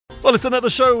Well, it's another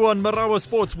show on Marawa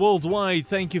Sport Worldwide.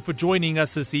 Thank you for joining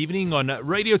us this evening on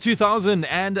Radio 2000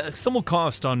 and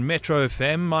simulcast on Metro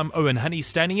FM. I'm Owen Honey,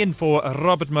 standing in for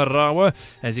Robert Marawa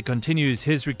as he continues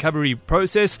his recovery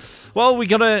process. Well, we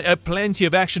got plenty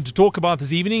of action to talk about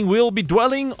this evening. We'll be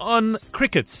dwelling on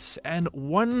cricket and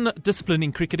one discipline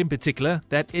in cricket in particular,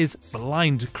 that is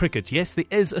blind cricket. Yes, there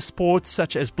is a sport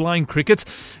such as blind cricket,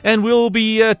 and we'll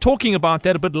be talking about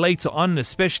that a bit later on,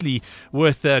 especially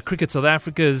with Cricket South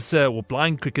Africa's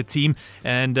blind cricket team,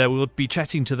 and we'll be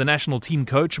chatting to the national team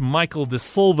coach, Michael de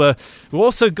Silva. We've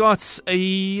also got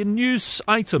a news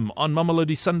item on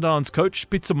Mamelodi Sundowns coach,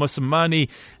 Pitso Mosimane,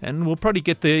 and we'll probably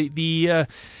get the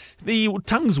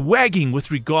tongues wagging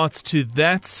with regards to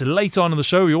that. Later on in the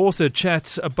show, we also chat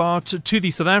to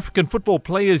the South African Football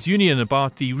Players Union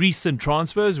about the recent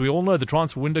transfers. We all know the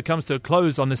transfer window comes to a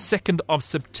close on the 2nd of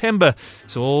September.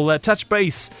 So we'll touch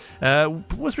base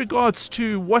with regards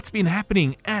to what's been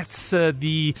happening at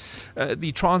the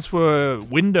transfer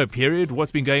window period,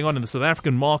 what's been going on in the South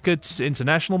African market,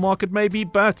 international market maybe,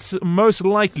 but most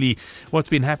likely what's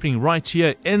been happening right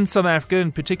here in South Africa,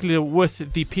 in particular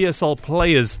with the PSL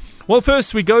players. Well,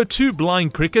 first we go to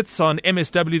blind cricket on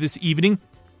MSW this evening.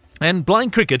 And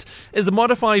blind cricket is a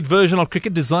modified version of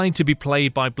cricket designed to be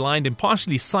played by blind and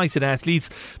partially sighted athletes.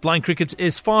 Blind cricket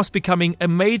is fast becoming a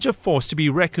major force to be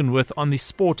reckoned with on the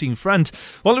sporting front.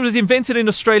 Well, it was invented in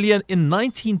Australia in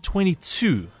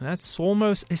 1922. That's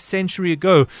almost a century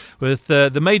ago. With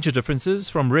the major differences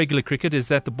from regular cricket is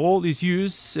that the ball is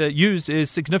used is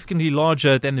significantly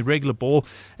larger than the regular ball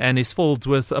and is filled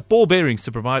with ball bearings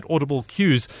to provide audible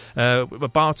cues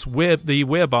about where the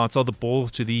whereabouts of the ball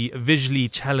to the visually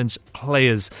challenged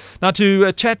players. Now,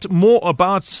 to chat more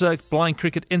about blind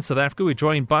cricket in South Africa, we're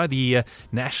joined by the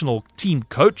national team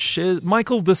coach,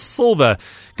 Michael de Silva.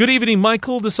 Good evening,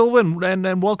 Michael de Silva,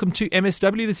 and welcome to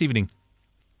MSW this evening.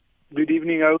 Good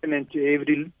evening, Owen, and to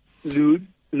every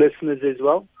listeners as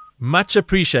well. Much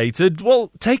appreciated. Well,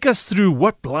 take us through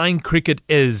what blind cricket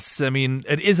is. I mean,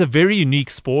 it is a very unique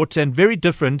sport and very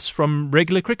different from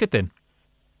regular cricket then.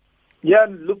 Yeah,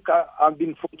 look, I've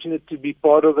been fortunate to be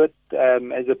part of it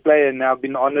as a player, and I've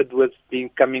been honored with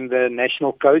becoming the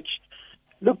national coach.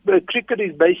 Look, cricket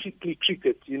is basically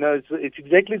cricket. You know, it's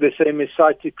exactly the same as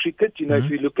sighted cricket. You know,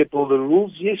 If you look at all the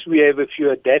rules, yes, we have a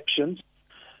few adaptations,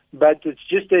 but it's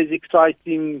just as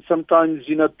exciting. Sometimes,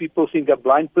 people think a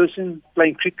blind person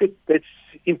playing cricket, that's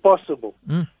impossible.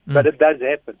 But it does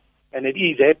happen, and it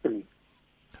is happening.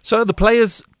 So are the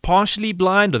players partially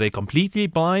blind? Are they completely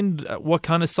blind? What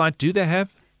kind of sight do they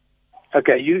have?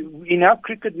 Okay, in our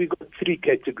cricket, we've got 3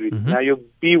 categories. Now, your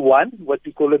B1, what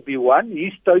we call a B1,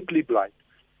 he's totally blind.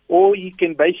 Or he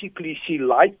can basically see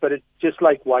light, but it's just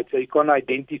like white, so he can't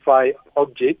identify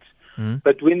objects.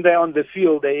 But when they're on the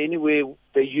field, they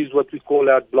use what we call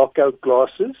our blockout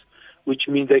glasses, which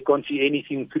means they can't see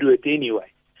anything through it anyway.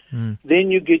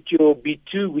 Then you get your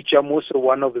B2, which I'm also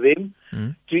one of them.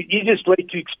 The easiest way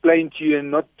to explain to you,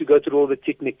 and not to go through all the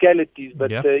technicalities, but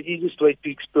the easiest way to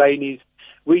explain is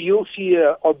where you'll see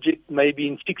an object maybe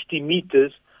in 60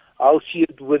 meters, I'll see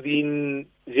it within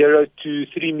 0 to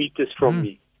 3 meters from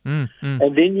me. And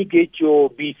then you get your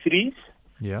B3s.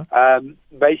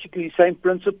 Basically, same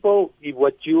principle.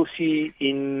 What you'll see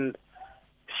in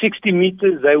 60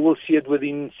 meters, they will see it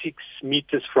within 6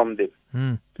 meters from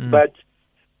them. But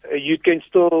you can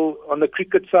still, on the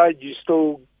cricket side, you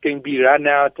still can be run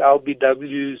out,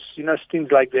 LBWs,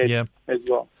 things like that as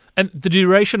well. And the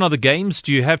duration of the games,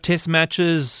 do you have test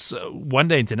matches,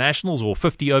 one-day internationals, or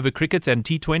 50-over cricket and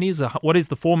T20s? What is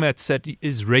the format that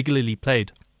is regularly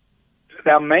played?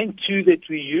 Our main 2 that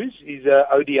we use is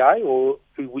ODI,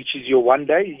 which is your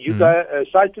one-day. You got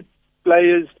sighted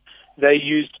players, they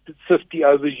use 50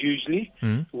 overs usually.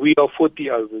 We are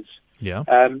 40 overs.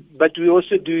 But we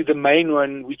also do the main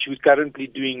one, which we're currently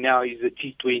doing now, is the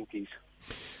T20s.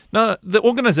 Now, the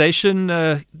organization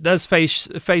does face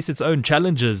its own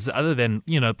challenges, other than,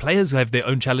 players have their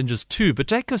own challenges too. But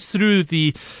take us through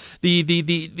the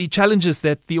challenges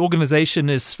that the organization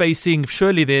is facing.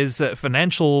 Surely there's a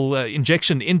financial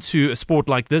injection into a sport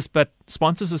like this, but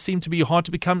sponsors seem to be hard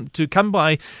to come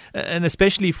by, and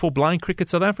especially for Blind Cricket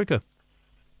South Africa.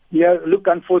 Yeah, look,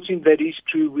 unfortunately, that is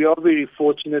true. We are very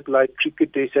fortunate, like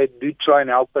Cricket SA do try and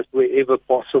help us wherever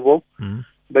possible.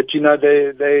 But,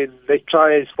 they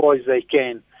try as far as they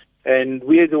can. And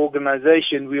we as an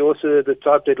organization, we also the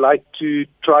type that like to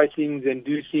try things and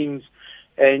do things.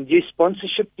 And yes,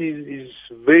 sponsorship is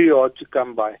very hard to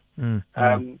come by.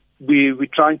 We're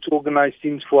trying to organize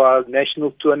things for our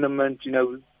national tournament.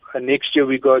 Next year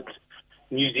we got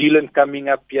New Zealand coming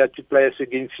up here to play us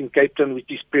against in Cape Town, which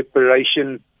is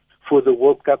preparation for the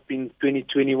World Cup in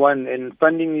 2021, and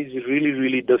funding is really,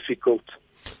 really difficult.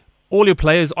 All your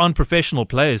players aren't professional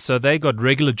players, so they got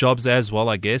regular jobs as well,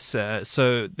 I guess.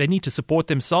 So they need to support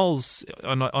themselves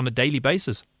on a daily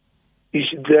basis.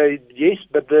 Yes,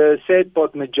 but the sad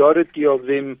part, majority of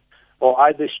them are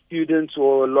either students,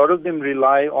 or a lot of them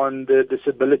rely on the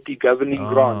disability governing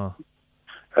grant.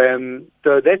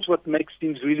 So that's what makes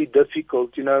things really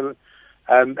difficult,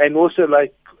 and also,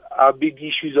 like, our big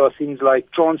issues are things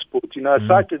like transport. A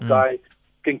sighted guy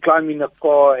can climb in a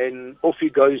car and off he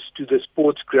goes to the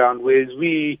sports ground, whereas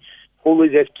we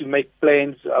always have to make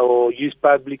plans or use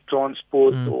public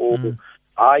transport or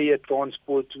hire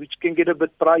transport, which can get a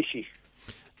bit pricey.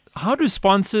 How do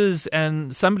sponsors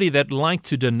and somebody that like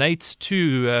to donate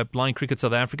to Blind Cricket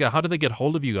South Africa, how do they get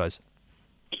hold of you guys?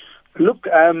 Look,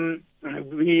 I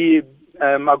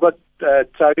got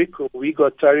Tariq, or we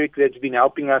got Tariq, that's been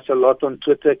helping us a lot on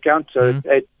Twitter account. So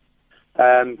it's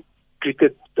at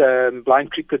Cricket,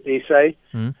 Blind Cricket SA,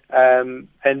 and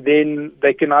then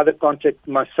they can either contact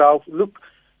myself. Look,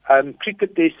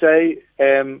 Cricket SA,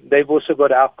 they've also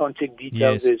got our contact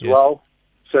details as well.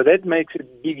 So that makes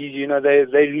it big easy. They're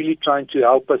really trying to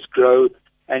help us grow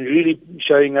and really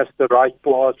showing us the right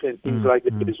path and things like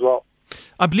that as well.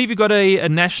 I believe you've got a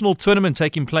national tournament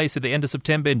taking place at the end of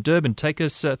September in Durban. Take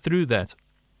us through that.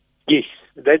 Yes,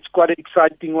 that's quite an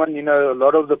exciting one. A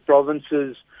lot of the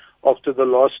provinces after the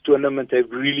last tournament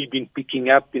have really been picking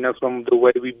up, from the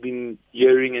way we've been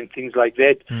hearing and things like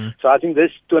that. So I think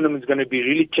this tournament is going to be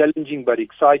really challenging but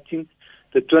exciting.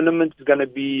 The tournament is going to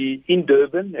be in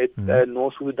Durban at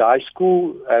Northwood High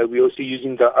School. We're also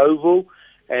using the Oval.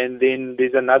 And then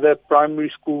there's another primary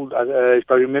school, if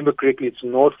I remember correctly, it's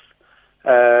North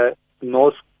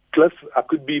Cliff. I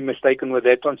could be mistaken with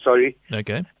that one, sorry.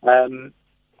 Okay.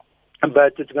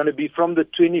 But it's going to be from the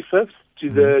 25th to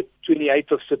the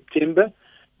 28th of September.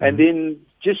 And then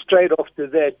just straight after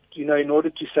that, in order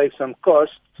to save some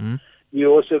costs, we're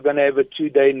also going to have a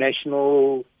 2-day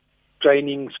national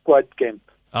training squad camp.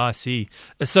 I see.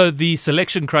 So the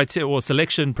selection criteria or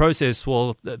selection process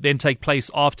will then take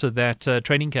place after that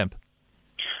training camp?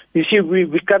 You see,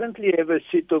 we currently have a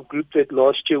set of groups that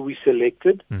last year we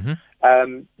selected.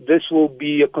 This will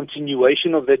be a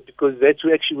continuation of that, because that's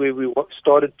actually where we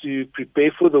started to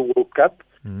prepare for the World Cup.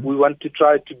 We want to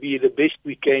try to be the best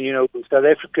we can. South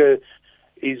Africa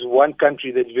is one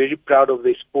country that's very proud of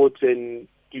their sports, and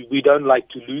we don't like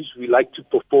to lose. We like to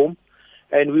perform,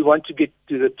 and we want to get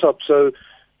to the top. So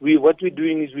what we're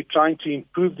doing is we're trying to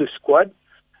improve the squad.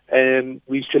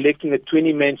 We're selecting a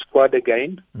 20-man squad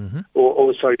again,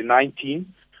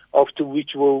 19, after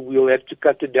which we'll have to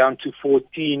cut it down to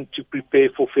 14 to prepare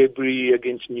for February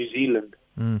against New Zealand.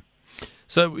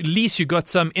 So at least you got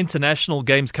some international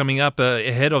games coming up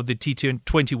ahead of the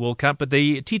T20 World Cup, but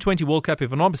the T20 World Cup,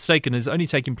 if I'm not mistaken, is only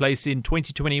taking place in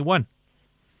 2021.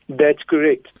 That's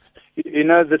correct.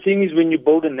 The thing is, when you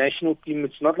build a national team,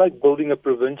 it's not like building a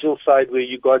provincial side where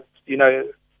you got,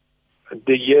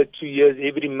 the year, 2 years,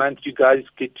 every month you guys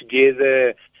get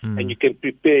together and you can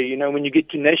prepare. When you get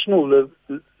to national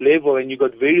level and you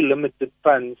got very limited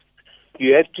funds,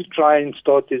 you have to try and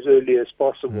start as early as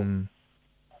possible.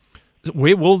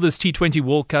 Where will this T20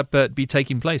 World Cup be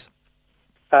taking place?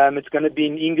 It's going to be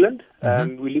in England.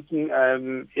 We're looking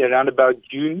around about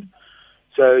June.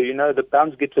 So, the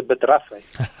pound gets a bit rough.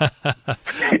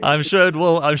 I'm sure it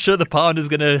will. I'm sure the pound is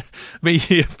going to be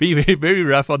very, very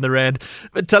rough on the rand.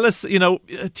 But tell us,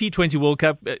 T20 World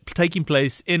Cup taking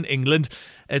place in England.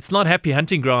 It's not happy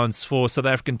hunting grounds for South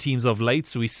African teams of late.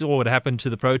 So we saw what happened to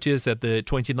the Proteas at the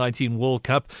 2019 World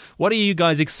Cup. What are you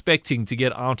guys expecting to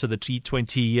get out of the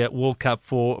T20 World Cup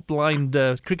for blind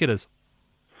cricketers?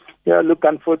 Yeah, look,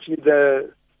 unfortunately,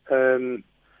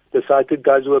 the sighted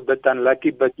guys were a bit unlucky,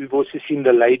 but we've also seen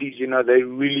the ladies, they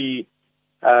really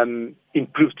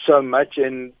improved so much,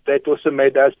 and that also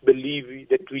made us believe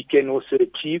that we can also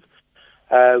achieve.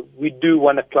 We do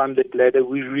want to climb that ladder.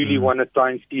 We really want to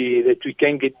try and see that we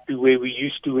can get to where we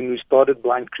used to when we started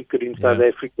blind cricket in South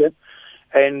Africa.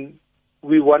 And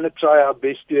we want to try our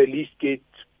best to at least get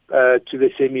to the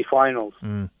semi-finals.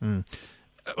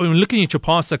 When looking at your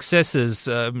past successes,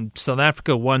 South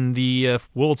Africa won the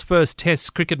world's first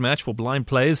Test cricket match for blind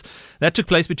players. That took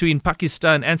place between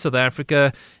Pakistan and South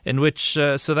Africa, in which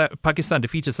Pakistan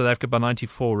defeated South Africa by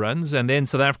 94 runs. And then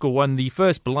South Africa won the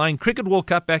first blind cricket World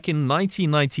Cup back in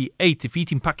 1998,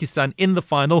 defeating Pakistan in the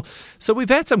final. So we've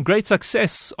had some great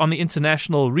success on the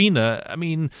international arena. I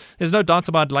mean, there's no doubt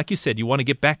about it. Like you said, you want to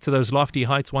get back to those lofty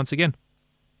heights once again.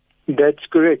 That's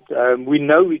correct. We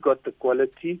know we got the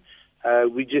quality.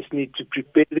 We just need to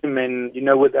prepare them, and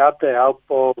without the help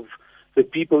of the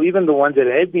people, even the ones that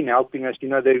have been helping us, they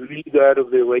really go out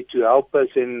of their way to help us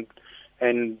and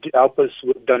help us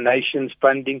with donations,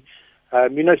 funding.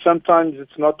 Sometimes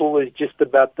it's not always just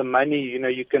about the money.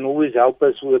 You can always help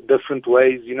us with different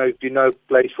ways. If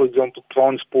place, for example,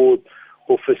 transport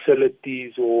or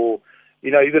facilities or,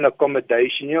 even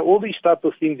accommodation. All these type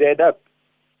of things add up.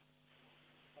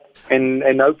 And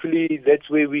hopefully that's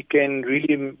where we can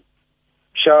really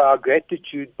show our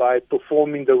gratitude by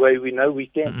performing the way we know we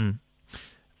can. Mm-mm.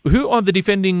 Who are the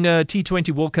defending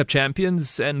T20 World Cup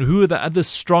champions, and who are the other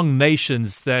strong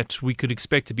nations that we could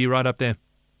expect to be right up there?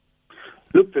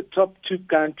 Look, the top two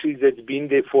countries that's been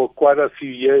there for quite a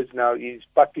few years now is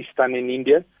Pakistan and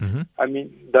India. Mm-hmm. I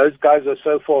mean, those guys are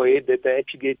so far ahead that they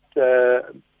actually get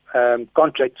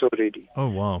contracts already. Oh,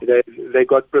 wow. They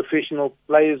got professional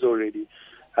players already.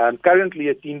 Currently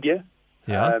at India,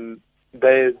 Yeah.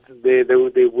 their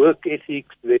work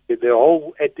ethics, their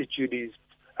whole attitude is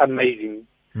amazing.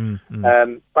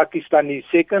 Mm-hmm. Pakistan is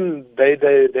second.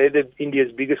 They're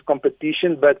India's biggest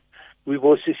competition, but we've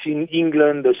also seen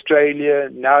England, Australia.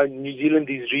 Now New Zealand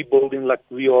is rebuilding like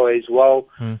we are as well.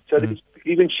 Mm-hmm. So there's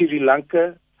even Sri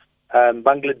Lanka,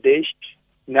 Bangladesh,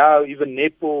 now even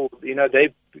Nepal.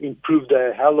 They've improved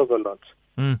a hell of a lot.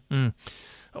 Mm-hmm.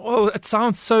 Well, it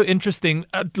sounds so interesting.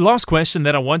 Last question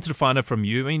that I wanted to find out from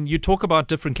you. I mean, you talk about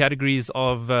different categories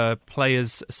of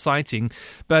players sighting,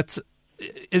 but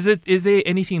is there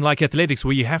anything like athletics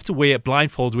where you have to wear a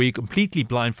blindfold, where you're completely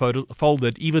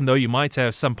blindfolded, even though you might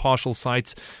have some partial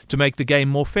sight to make the game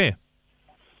more fair?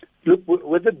 Look,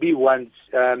 with the B1s,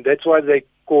 that's why they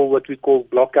call what we call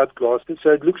blockout glasses. So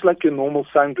it looks like your normal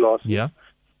sunglasses. Yeah.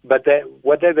 But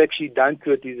what they've actually done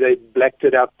to it is they blacked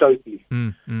it out totally.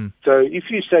 So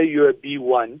if you say you're a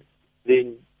B1,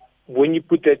 then when you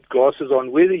put that glasses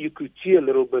on, whether you could see a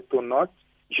little bit or not,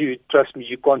 trust me,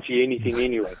 you can't see anything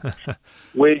anyway.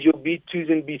 Whereas your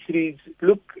B2s and B3s,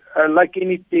 look, like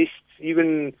any tests,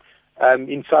 even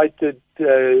inside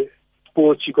the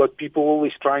sports, you got people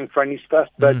always trying funny stuff.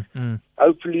 But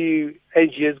hopefully,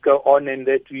 as years go on and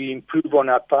that we improve on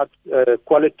our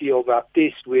quality of our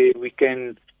test, where we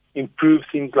can improve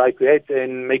things like that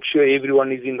and make sure everyone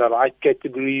is in the right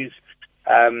categories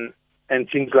and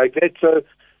things like that. So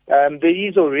there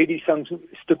is already some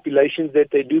stipulations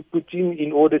that they do put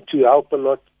in order to help a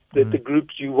lot that the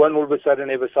groups, you won't all of a sudden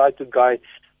have a sighted guy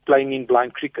playing in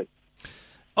blind cricket.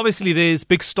 Obviously, there's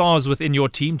big stars within your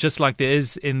team, just like there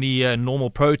is in the normal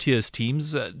Proteas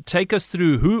teams. Take us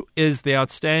through who is the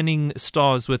outstanding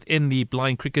stars within the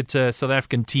blind cricket South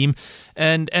African team,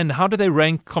 and how do they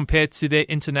rank compared to their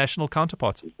international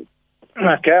counterparts?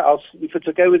 Okay, if it's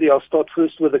okay with you, I'll start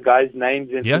first with the guys'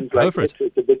 names and things like that, so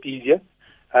it's a bit easier.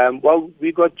 Well,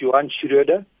 we got Johan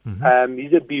Schroeder.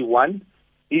 He's a B1.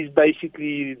 He's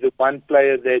basically the one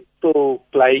player that's still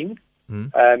playing.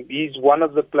 He's one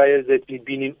of the players that we've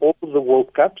been in all the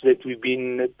World Cups that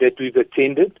we've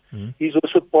attended. He's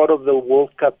also part of the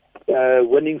World Cup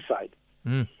winning side.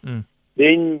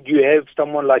 Then you have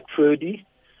someone like Ferdy.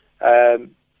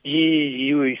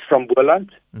 He is from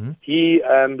Boland. He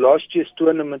last year's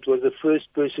tournament was the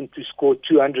first person to score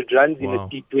 200 runs in a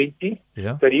T20.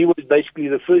 Yeah. So he was basically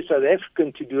the first South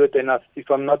African to do it, and if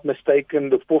I'm not mistaken,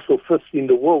 the fourth or fifth in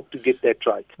the world to get that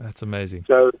right. That's amazing.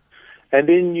 So. And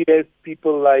then you have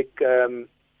people like Solo,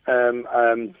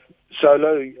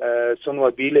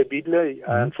 Sonwabile Bidler.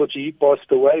 Unfortunately, he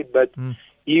passed away, but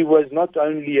he was not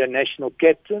only a national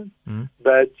captain,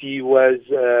 but he was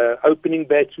opening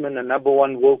batsman, a number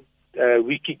one world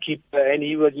wicketkeeper, and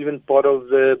he was even part of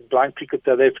the Blind Cricket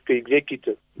South Africa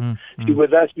executive. See,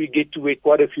 with us, we get to wear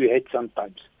quite a few hats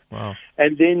sometimes. Wow.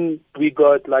 And then we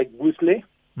got like Busle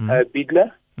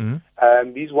Bidler.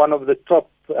 He's one of the top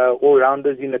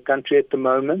all-rounders in the country at the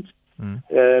moment.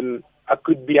 I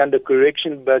could be under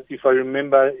correction, but if I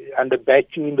remember, under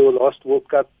batting in the last World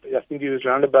Cup, I think he was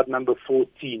around about number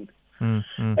 14. And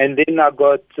then I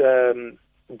got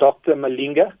Dr.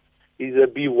 Malinga. He's a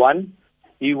B1.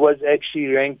 He was actually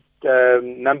ranked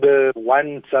number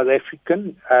one South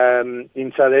African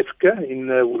in South Africa in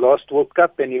the last World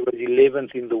Cup, and he was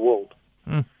 11th in the world.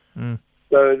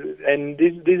 So, and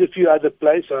there's a few other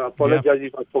players, so I apologize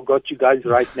if I forgot you guys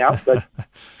right now, but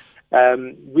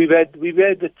we've had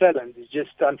the talent. It's just,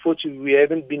 unfortunately, we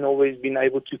haven't always been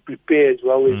able to prepare as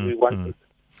well as we wanted.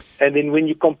 And then when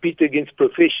you compete against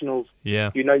professionals, you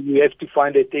have to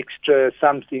find that extra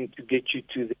something to get you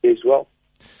to there as well.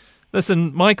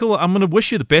 Listen, Michael, I'm going to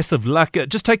wish you the best of luck.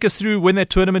 Just take us through when that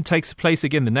tournament takes place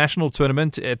again, the national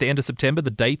tournament at the end of September,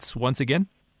 the dates once again.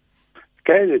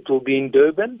 Okay, it will be in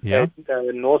Durban at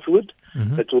Northwood.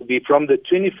 It will be from the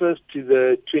 21st to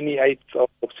the 28th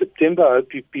of September. I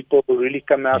hope you people will really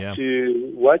come out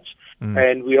to watch.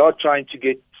 And we are trying to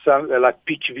get some like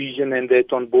pitch vision and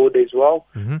that on board as well,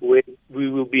 where we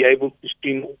will be able to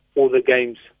stream all the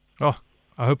games. Oh,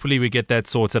 hopefully we get that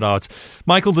sorted out.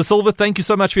 Michael de Silva, thank you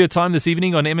so much for your time this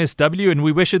evening on MSW, and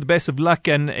we wish you the best of luck,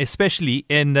 and especially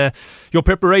in your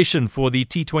preparation for the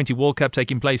T20 World Cup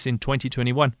taking place in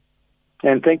 2021.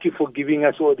 And thank you for giving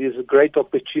us all this great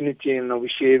opportunity, and I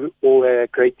wish you all a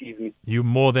great evening. You're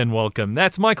more than welcome.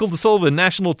 That's Michael de Silva,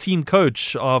 national team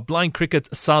coach of Blind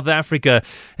Cricket South Africa,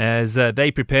 as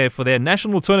they prepare for their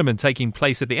national tournament taking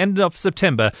place at the end of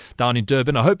September down in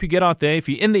Durban. I hope you get out there, if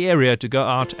you're in the area, to go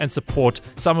out and support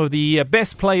some of the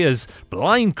best players,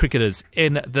 blind cricketers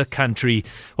in the country.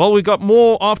 Well, we've got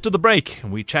more after the break,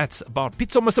 and we chat about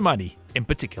Pitso Mosimane in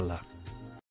particular.